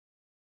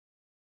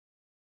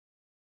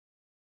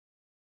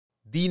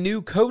The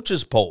new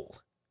coaches poll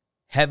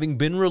having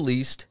been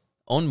released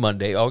on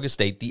Monday, August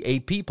 8th, the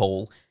AP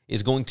poll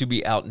is going to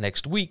be out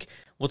next week.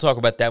 We'll talk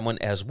about that one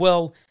as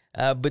well.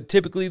 But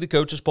typically the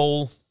coaches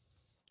poll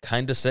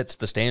kind of sets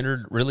the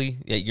standard, really.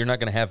 You're not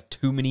going to have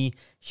too many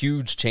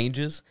huge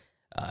changes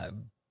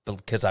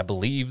because I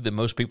believe that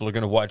most people are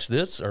going to watch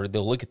this or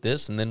they'll look at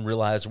this and then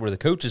realize where the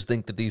coaches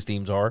think that these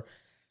teams are.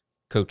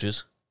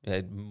 Coaches,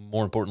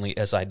 more importantly,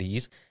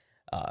 SIDs.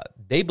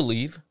 They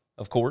believe,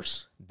 of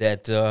course,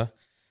 that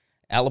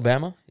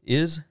Alabama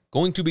is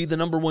going to be the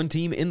number one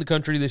team in the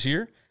country this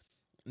year.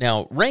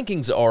 Now,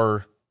 rankings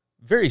are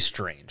very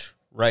strange,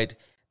 right?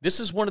 This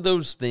is one of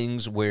those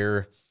things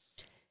where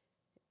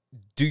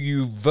do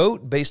you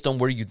vote based on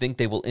where you think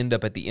they will end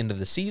up at the end of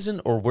the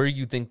season or where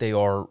you think they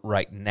are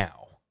right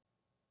now?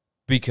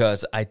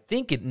 Because I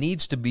think it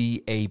needs to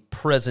be a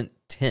present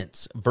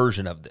tense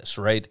version of this,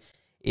 right?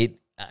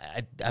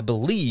 I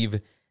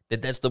believe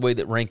that that's the way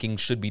that rankings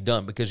should be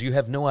done because you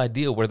have no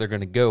idea where they're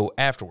going to go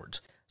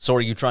afterwards. So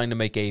are you trying to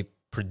make a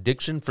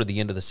prediction for the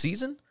end of the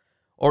season,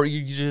 or are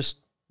you just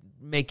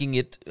making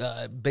it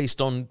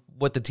based on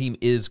what the team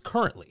is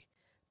currently?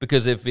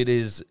 Because if it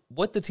is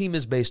what the team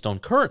is based on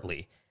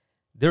currently,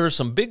 there are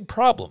some big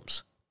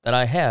problems that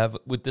I have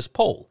with this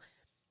poll.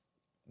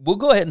 We'll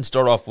go ahead and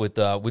start off with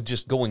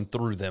just going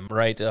through them,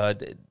 right?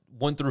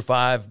 1 through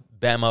 5,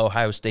 Bama,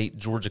 Ohio State,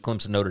 Georgia,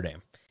 Clemson, Notre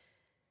Dame.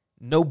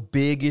 No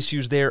big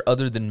issues there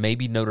other than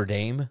maybe Notre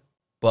Dame,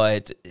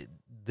 but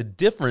the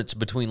difference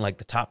between like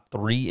the top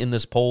 3 in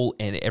this poll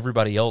and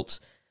everybody else,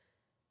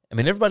 I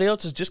mean, everybody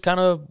else is just kind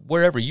of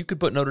wherever. You could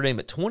put Notre Dame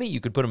at 20, you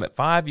could put them at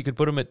 5, you could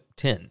put them at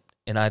 10,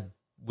 and I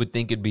would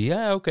think it'd be,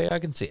 okay, I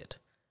can see it,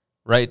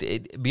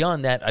 right?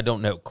 Beyond that, I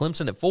don't know.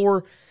 Clemson at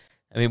 4,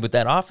 I mean, with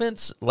that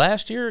offense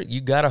last year,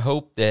 you got to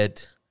hope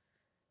that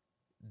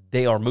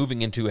they are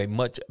moving into a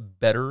much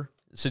better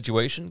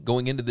situation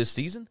going into this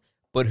season,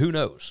 but who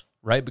knows,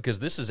 right? Because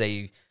this is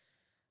a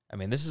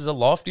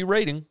lofty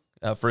rating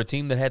for a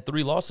team that had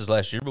 3 losses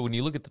last year, but when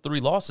you look at the 3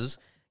 losses,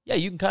 yeah,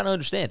 you can kind of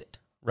understand it,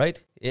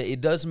 right?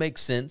 It does make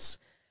sense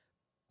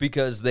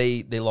because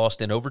they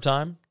lost in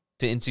overtime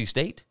to NC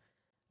State.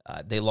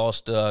 They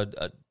lost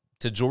to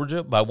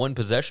Georgia by 1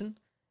 possession,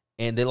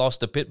 and they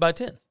lost to Pitt by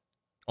 10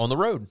 on the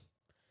road.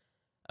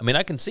 I mean,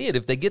 I can see it.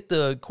 If they get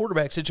the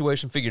quarterback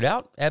situation figured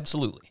out,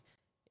 absolutely.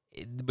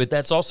 But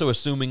that's also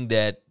assuming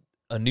that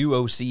a new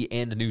OC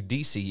and a new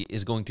DC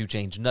is going to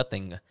change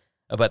nothing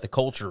about the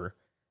culture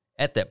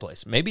at that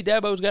place. Maybe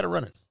Dabo's got it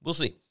running. We'll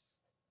see.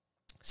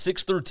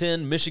 6 through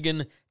 10,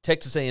 Michigan,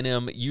 Texas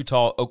A&M,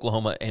 Utah,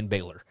 Oklahoma, and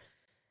Baylor.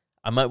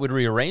 I would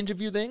rearrange a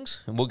few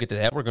things, and we'll get to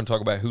that. We're going to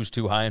talk about who's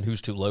too high and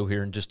who's too low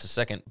here in just a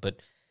second. But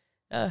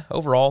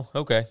overall,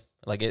 okay.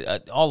 Like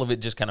all of it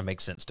just kind of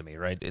makes sense to me,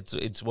 right?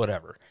 It's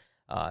whatever.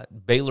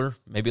 Baylor,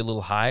 maybe a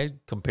little high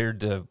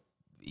compared to,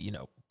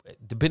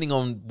 depending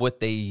on what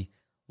they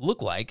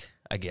look like,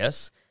 I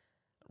guess.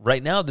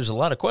 Right now, there's a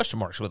lot of question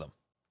marks with them.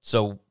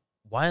 So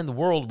why in the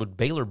world would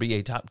Baylor be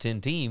a top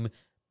 10 team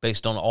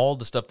based on all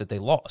the stuff that they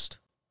lost?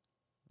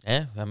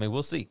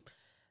 We'll see.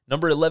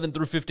 Number 11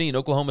 through 15,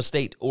 Oklahoma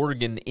State,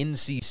 Oregon,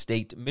 NC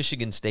State,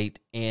 Michigan State,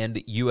 and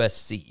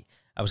USC.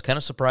 I was kind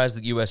of surprised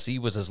that USC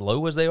was as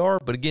low as they are,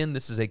 but again,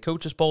 this is a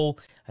coaches poll.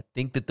 I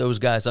think that those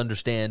guys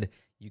understand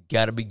you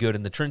got to be good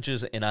in the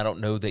trenches, and I don't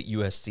know that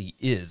USC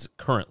is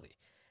currently.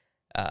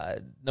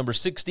 Number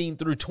 16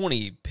 through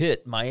 20,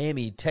 Pitt,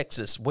 Miami,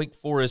 Texas, Wake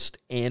Forest,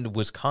 and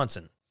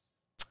Wisconsin.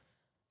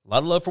 A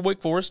lot of love for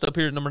Wake Forest up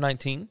here at number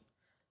 19.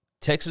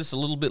 Texas a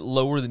little bit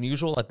lower than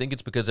usual. I think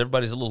it's because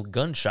everybody's a little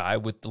gun-shy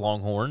with the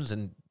Longhorns,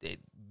 and it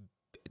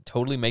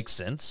totally makes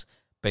sense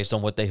based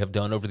on what they have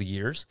done over the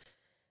years.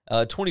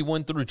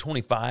 21 through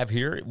 25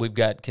 here, we've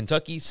got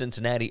Kentucky,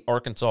 Cincinnati,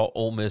 Arkansas,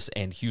 Ole Miss,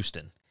 and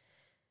Houston.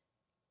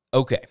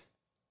 Okay,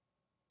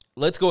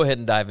 let's go ahead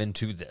and dive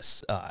into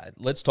this.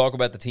 Let's talk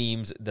about the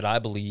teams that I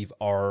believe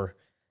are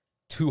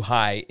too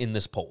high in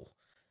this poll.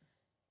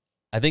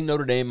 I think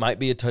Notre Dame might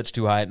be a touch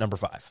too high at number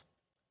 5.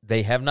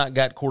 They have not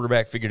got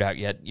quarterback figured out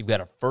yet. You've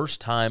got a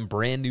first-time,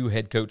 brand-new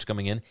head coach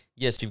coming in.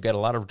 Yes, you've got a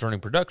lot of returning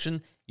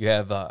production. You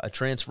have a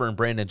transfer in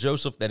Brandon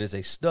Joseph that is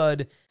a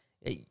stud.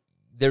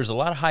 There's a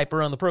lot of hype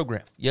around the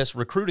program. Yes,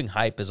 recruiting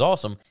hype is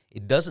awesome.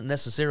 It doesn't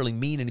necessarily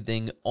mean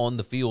anything on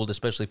the field,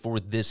 especially for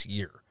this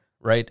year,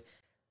 right?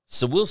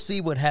 So we'll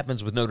see what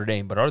happens with Notre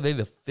Dame, but are they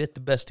the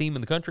 5th best team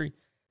in the country?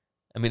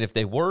 I mean, if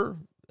they were,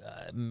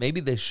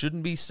 maybe they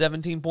shouldn't be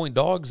 17-point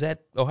dogs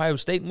at Ohio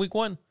State in week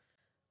 1.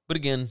 But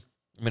again,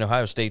 I mean,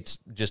 Ohio State's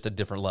just a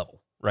different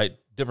level, right?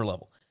 Different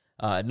level.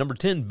 Number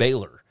 10,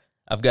 Baylor.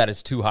 I've got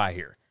it's too high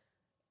here.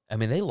 I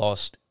mean, they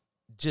lost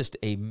just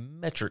a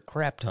metric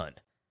crap ton.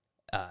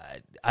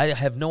 I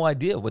have no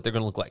idea what they're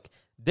going to look like.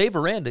 Dave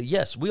Aranda,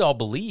 yes, we all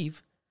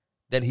believe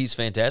that he's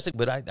fantastic,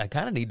 but I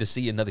kind of need to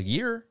see another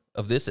year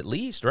of this at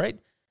least, right?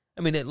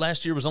 I mean,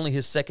 last year was only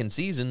his 2nd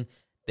season.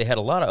 They had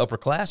a lot of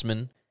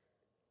upperclassmen.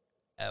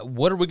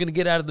 What are we going to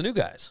get out of the new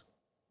guys?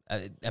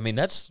 I mean,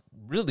 that's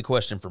really the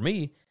question for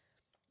me.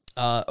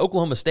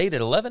 Oklahoma State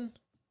at 11.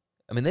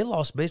 I mean, they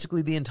lost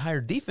basically the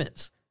entire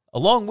defense,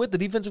 along with the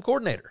defensive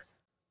coordinator.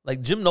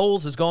 Like, Jim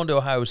Knowles has gone to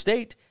Ohio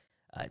State.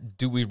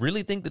 Do we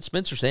really think that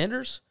Spencer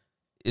Sanders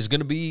is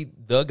going to be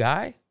the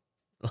guy?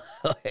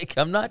 Like,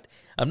 I'm not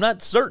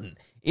certain.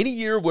 Any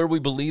year where we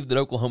believe that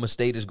Oklahoma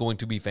State is going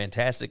to be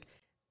fantastic,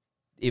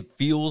 it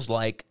feels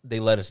like they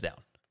let us down.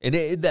 And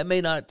that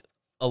may not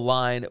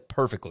align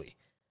perfectly,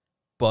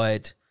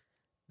 but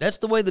that's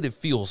the way that it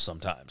feels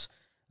sometimes.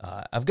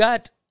 I've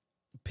got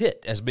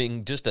Pitt as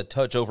being just a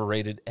touch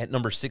overrated at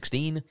number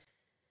 16.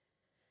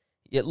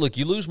 Yeah, look,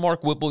 you lose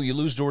Mark Whipple, you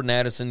lose Jordan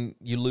Addison,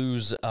 you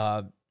lose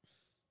Kenny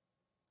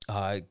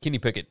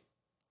Pickett,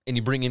 and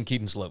you bring in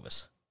Keaton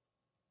Slovis.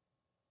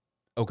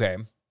 Okay.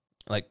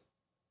 Like,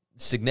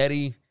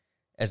 Cignetti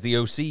as the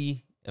OC,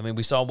 I mean,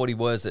 we saw what he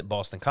was at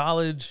Boston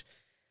College.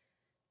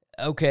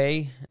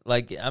 Okay.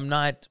 Like, I'm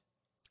not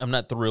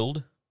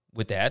thrilled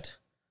with that.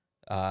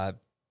 I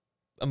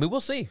mean,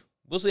 we'll see.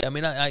 We'll see. I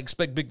mean, I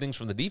expect big things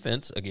from the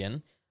defense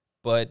again,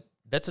 but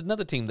that's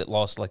another team that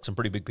lost, like, some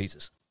pretty big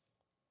pieces.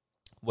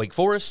 Wake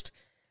Forest,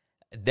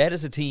 that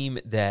is a team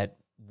that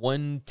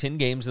won 10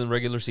 games in the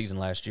regular season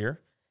last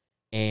year,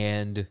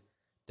 and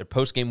their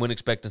post-game win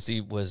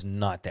expectancy was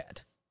not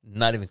that.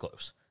 Not even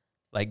close.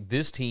 Like,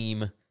 this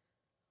team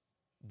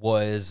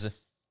was,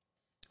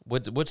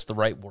 what's the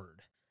right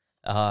word?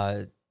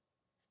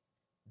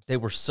 They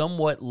were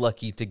somewhat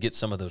lucky to get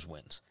some of those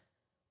wins.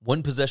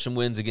 One-possession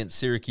wins against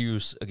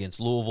Syracuse, against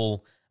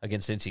Louisville,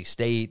 against NC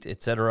State,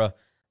 etc.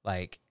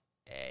 Like,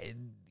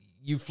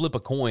 you flip a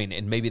coin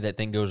and maybe that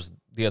thing goes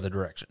the other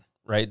direction,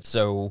 right?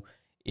 So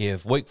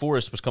if Wake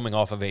Forest was coming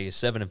off of a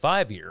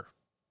 7-5 year,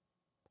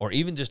 or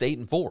even just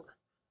 8-4,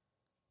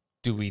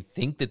 do we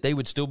think that they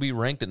would still be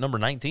ranked at number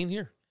 19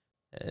 here?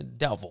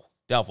 Doubtful.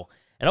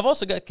 And I've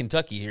also got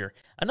Kentucky here.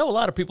 I know a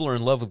lot of people are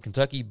in love with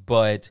Kentucky,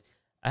 but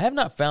I have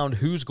not found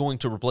who's going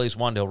to replace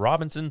Wan'Dale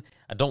Robinson.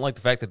 I don't like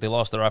the fact that they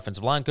lost their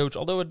offensive line coach,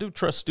 although I do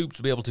trust Stoops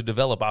to be able to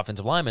develop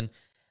offensive linemen.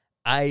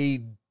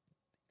 When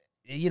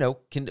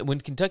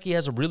Kentucky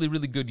has a really,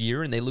 really good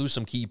year and they lose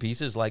some key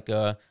pieces like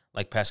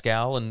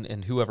Pascal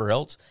and whoever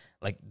else,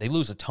 like, they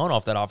lose a ton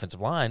off that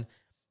offensive line,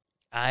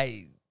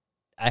 I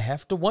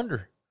have to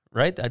wonder,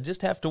 right? I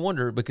just have to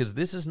wonder, because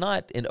this is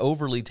not an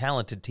overly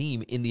talented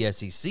team in the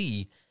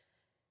SEC.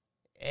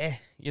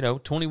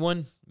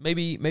 21,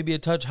 maybe a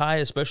touch high,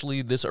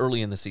 especially this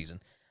early in the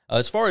season.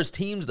 As far as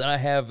teams that I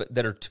have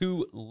that are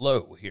too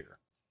low here,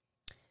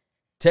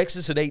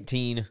 Texas at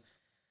 18,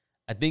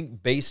 I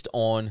think based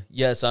on,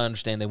 yes, I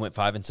understand they went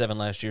 5-7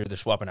 last year. They're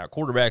swapping out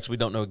quarterbacks. We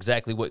don't know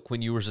exactly what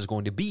Quinn Ewers is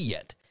going to be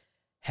yet.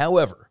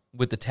 However,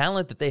 with the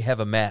talent that they have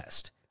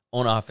amassed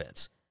on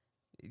offense,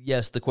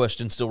 yes, the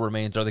question still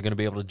remains, are they going to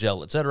be able to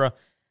gel, etc.?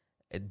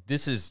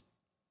 This is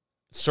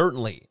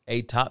certainly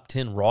a top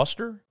 10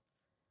 roster.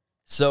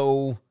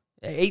 So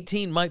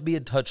 18 might be a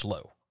touch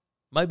low.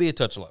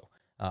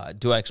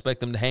 Do I expect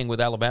them to hang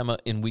with Alabama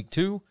in week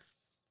 2?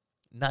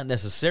 Not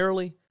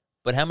necessarily,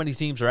 but how many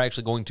teams are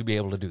actually going to be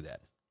able to do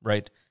that,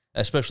 right?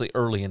 Especially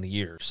early in the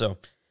year. So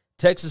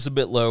Texas a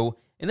bit low.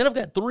 And then I've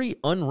got 3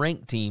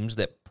 unranked teams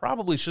that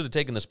probably should have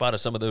taken the spot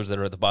of some of those that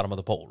are at the bottom of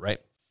the poll, right?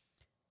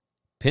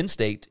 Penn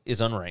State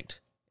is unranked,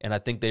 and I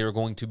think they are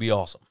going to be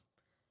awesome.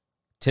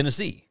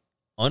 Tennessee,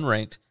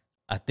 unranked.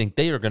 I think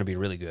they are going to be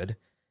really good.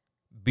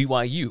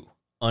 BYU,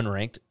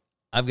 unranked.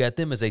 I've got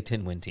them as a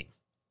 10-win team.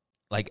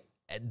 Like,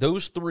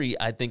 those 3,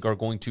 I think, are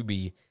going to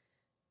be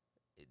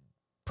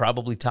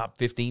probably top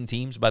 15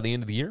 teams by the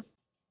end of the year.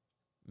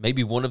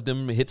 Maybe one of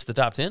them hits the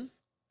top 10.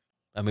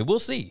 I mean, we'll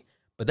see.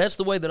 But that's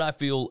the way that I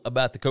feel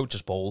about the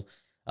coaches poll.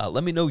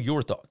 Let me know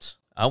your thoughts.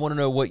 I want to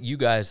know what you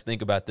guys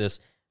think about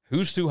this.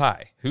 Who's too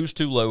high? Who's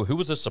too low? Who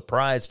was a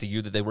surprise to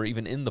you that they were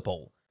even in the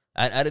poll?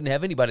 I didn't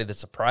have anybody that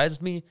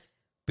surprised me,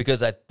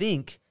 because I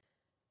think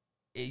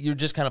you're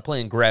just kind of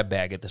playing grab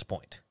bag at this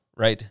point,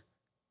 right?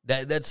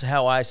 That's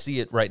how I see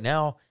it right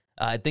now.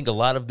 I think a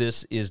lot of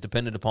this is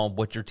dependent upon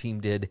what your team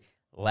did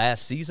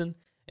last season,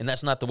 and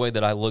that's not the way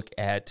that I look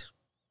at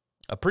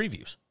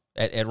previews,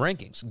 at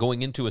rankings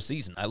going into a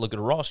season. I look at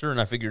a roster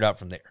and I figure it out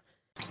from there.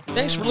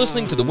 Thanks for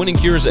listening to the Winning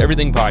Cures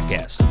Everything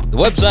podcast. The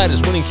website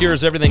is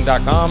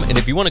winningcureseverything.com, and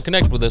if you want to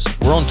connect with us,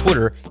 we're on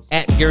Twitter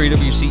at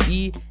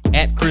GaryWCE,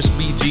 at Chris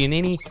B.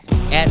 Giannini,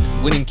 at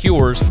Winning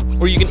Cures,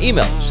 or you can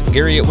email us,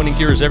 Gary at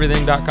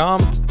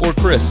winningcureseverything.com or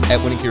Chris at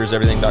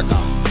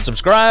winningcureseverything.com.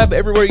 Subscribe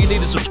everywhere you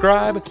need to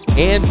subscribe,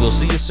 and we'll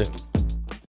see you soon.